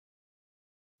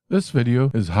This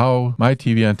video is how my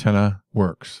TV antenna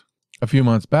works. A few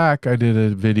months back, I did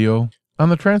a video on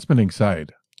the transmitting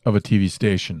side of a TV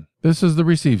station. This is the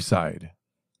receive side.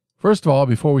 First of all,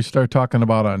 before we start talking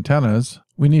about antennas,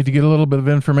 we need to get a little bit of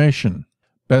information.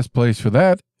 Best place for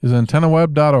that is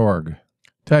antennaweb.org.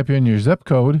 Type in your zip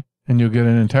code and you'll get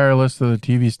an entire list of the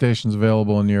TV stations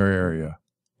available in your area.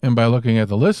 And by looking at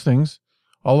the listings,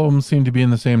 all of them seem to be in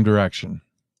the same direction.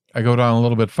 I go down a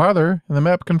little bit farther and the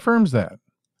map confirms that.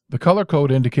 The color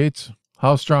code indicates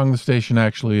how strong the station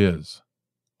actually is.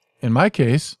 In my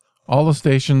case, all the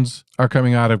stations are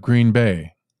coming out of Green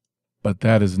Bay, but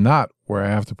that is not where I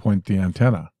have to point the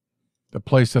antenna. The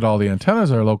place that all the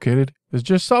antennas are located is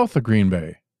just south of Green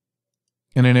Bay,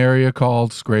 in an area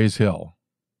called Scrays Hill.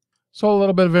 So a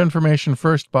little bit of information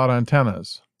first about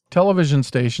antennas. Television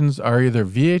stations are either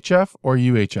VHF or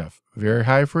UHF, very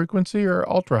high frequency or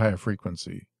ultra high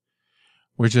frequency,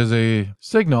 which is a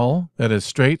signal that is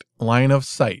straight line of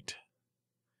sight.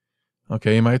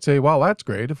 Okay, you might say, well, that's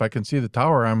great. If I can see the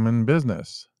tower, I'm in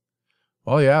business.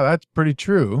 Well, yeah, that's pretty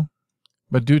true.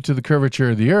 But due to the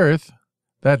curvature of the Earth,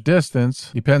 that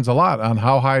distance depends a lot on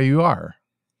how high you are.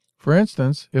 For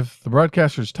instance, if the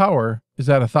broadcaster's tower is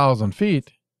at 1,000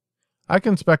 feet, I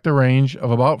can expect a range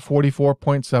of about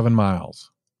 44.7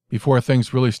 miles before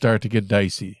things really start to get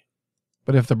dicey.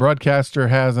 But if the broadcaster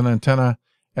has an antenna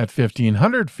at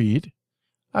 1,500 feet,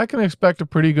 I can expect a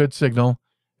pretty good signal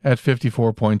at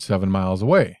 54.7 miles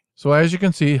away. So as you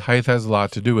can see, height has a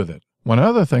lot to do with it. One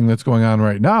other thing that's going on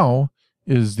right now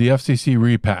is the FCC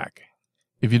repack.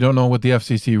 If you don't know what the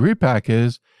FCC repack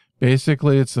is,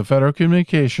 basically it's the Federal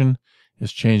Communication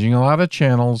is changing a lot of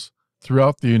channels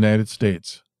throughout the United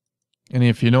States. And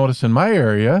if you notice in my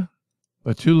area,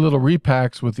 the two little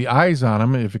repacks with the eyes on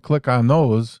them, if you click on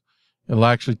those, it'll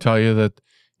actually tell you that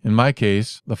in my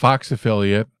case, the Fox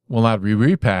affiliate will not be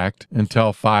repacked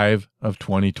until 5 of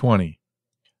 2020.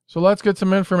 So let's get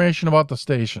some information about the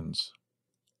stations.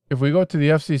 If we go to the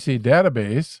FCC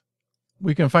database,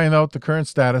 we can find out the current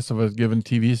status of a given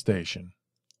TV station.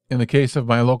 In the case of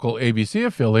my local ABC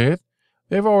affiliate,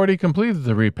 they've already completed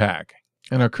the repack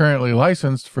and are currently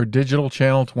licensed for digital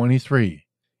channel 23,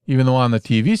 even though on the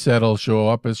TV set it'll show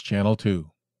up as channel 2.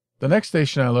 The next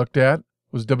station I looked at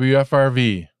was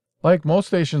WFRV. Like most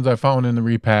stations I found in the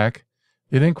repack,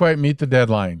 they didn't quite meet the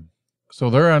deadline, so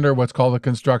they're under what's called a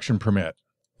construction permit.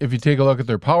 If you take a look at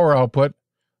their power output,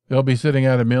 they'll be sitting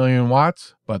at 1,000,000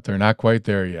 watts, but they're not quite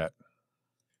there yet.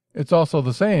 It's also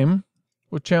the same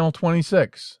with channel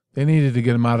 26. They needed to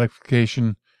get a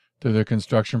modification to their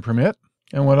construction permit,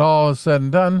 and when all is said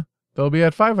and done, they'll be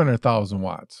at 500,000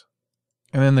 watts.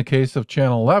 And in the case of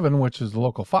channel 11, which is the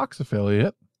local Fox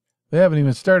affiliate, they haven't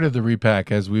even started the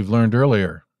repack as we've learned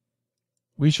earlier.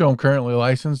 We show them currently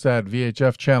licensed at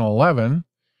VHF channel 11,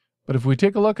 but if we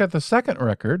take a look at the second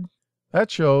record,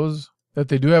 that shows that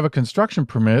they do have a construction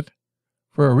permit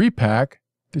for a repack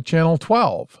to channel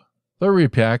 12. Their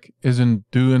repack isn't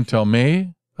due until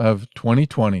May of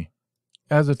 2020.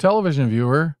 As a television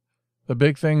viewer, the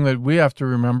big thing that we have to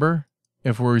remember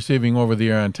if we're receiving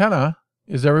over-the-air antenna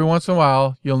is every once in a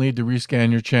while you'll need to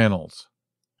rescan your channels.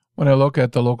 When I look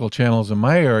at the local channels in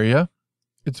my area,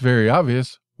 it's very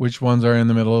obvious which ones are in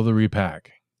the middle of the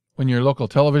repack. When your local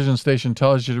television station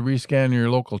tells you to rescan your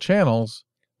local channels,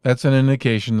 that's an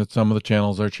indication that some of the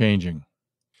channels are changing.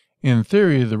 In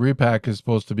theory, the repack is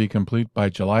supposed to be complete by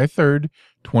July 3rd,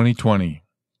 2020.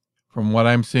 From what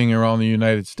I'm seeing around the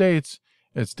United States,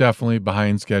 it's definitely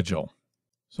behind schedule.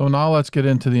 So now let's get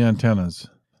into the antennas.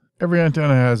 Every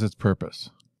antenna has its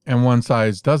purpose, and one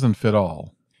size doesn't fit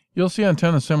all. You'll see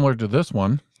antennas similar to this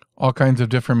one. All kinds of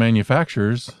different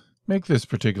manufacturers make this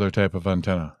particular type of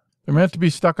antenna. They're meant to be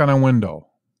stuck on a window.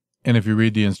 And if you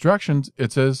read the instructions,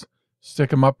 it says, stick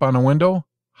them up on a window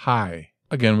high.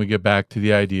 Again, we get back to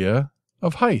the idea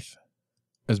of height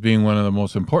as being one of the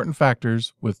most important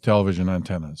factors with television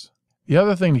antennas. The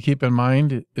other thing to keep in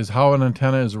mind is how an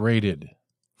antenna is rated.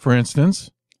 For instance,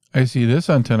 I see this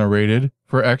antenna rated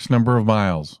for X number of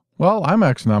miles. Well, I'm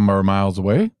X number of miles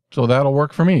away, so that'll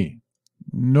work for me.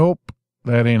 Nope,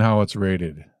 that ain't how it's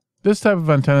rated. This type of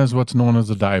antenna is what's known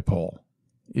as a dipole.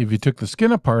 If you took the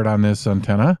skin apart on this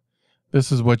antenna,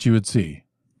 this is what you would see.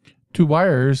 Two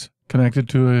wires connected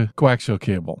to a coaxial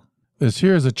cable. This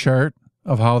here is a chart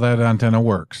of how that antenna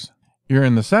works. You're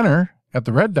in the center at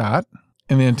the red dot,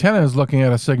 and the antenna is looking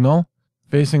at a signal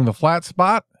facing the flat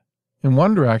spot in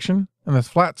one direction and the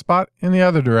flat spot in the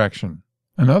other direction.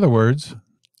 In other words,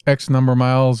 X number of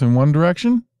miles in one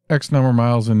direction, X number of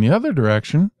miles in the other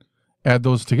direction, add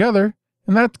those together,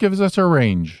 and that gives us a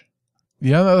range.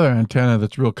 The other antenna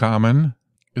that's real common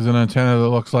is an antenna that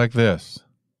looks like this.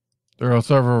 There are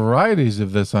several varieties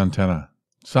of this antenna.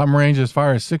 Some range as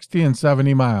far as 60 and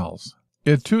 70 miles.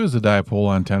 It too is a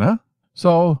dipole antenna.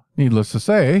 So, needless to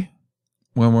say,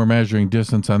 when we're measuring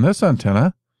distance on this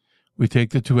antenna, we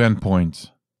take the two endpoints.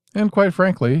 And quite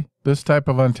frankly, this type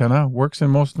of antenna works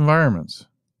in most environments.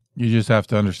 You just have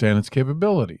to understand its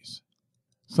capabilities.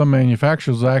 Some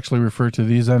manufacturers actually refer to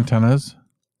these antennas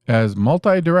as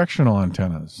multi-directional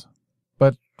antennas,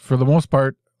 but for the most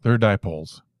part, they're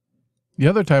dipoles. The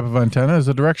other type of antenna is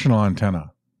a directional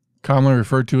antenna, commonly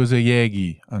referred to as a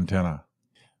Yagi antenna.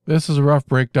 This is a rough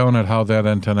breakdown at how that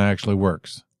antenna actually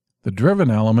works. The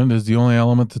driven element is the only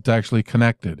element that's actually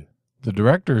connected. The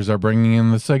directors are bringing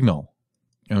in the signal,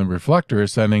 and the reflector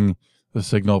is sending the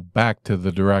signal back to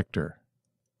the director.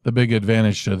 The big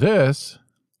advantage to this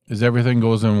is everything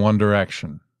goes in one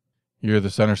direction. You're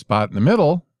the center spot in the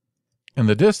middle, and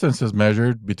the distance is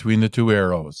measured between the two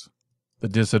arrows. The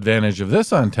disadvantage of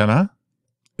this antenna,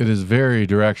 it is very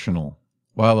directional.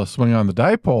 While the swing on the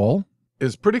dipole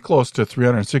is pretty close to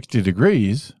 360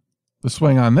 degrees, the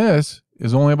swing on this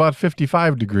is only about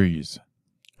 55 degrees.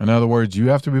 In other words, you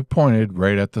have to be pointed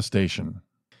right at the station.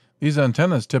 These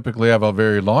antennas typically have a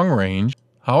very long range.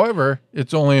 However,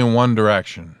 it's only in one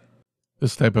direction.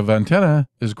 This type of antenna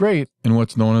is great in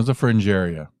what's known as a fringe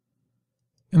area.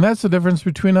 And that's the difference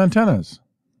between antennas.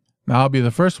 Now, I'll be the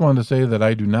first one to say that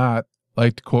I do not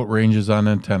like to quote ranges on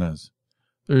antennas.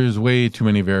 There's way too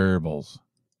many variables.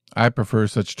 I prefer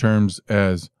such terms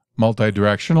as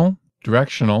multidirectional,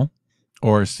 directional,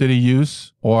 or city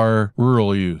use or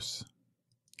rural use.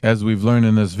 As we've learned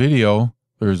in this video,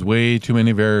 there's way too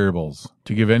many variables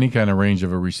to give any kind of range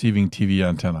of a receiving TV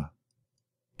antenna.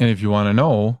 And if you want to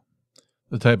know,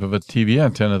 the type of a TV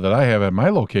antenna that I have at my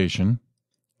location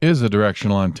is a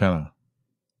directional antenna.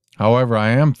 However, I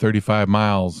am 35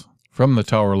 miles from the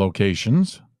tower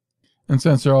locations, and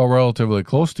since they're all relatively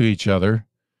close to each other,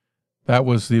 that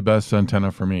was the best antenna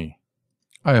for me.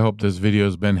 I hope this video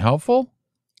has been helpful,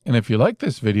 and if you like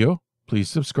this video, please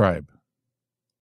subscribe.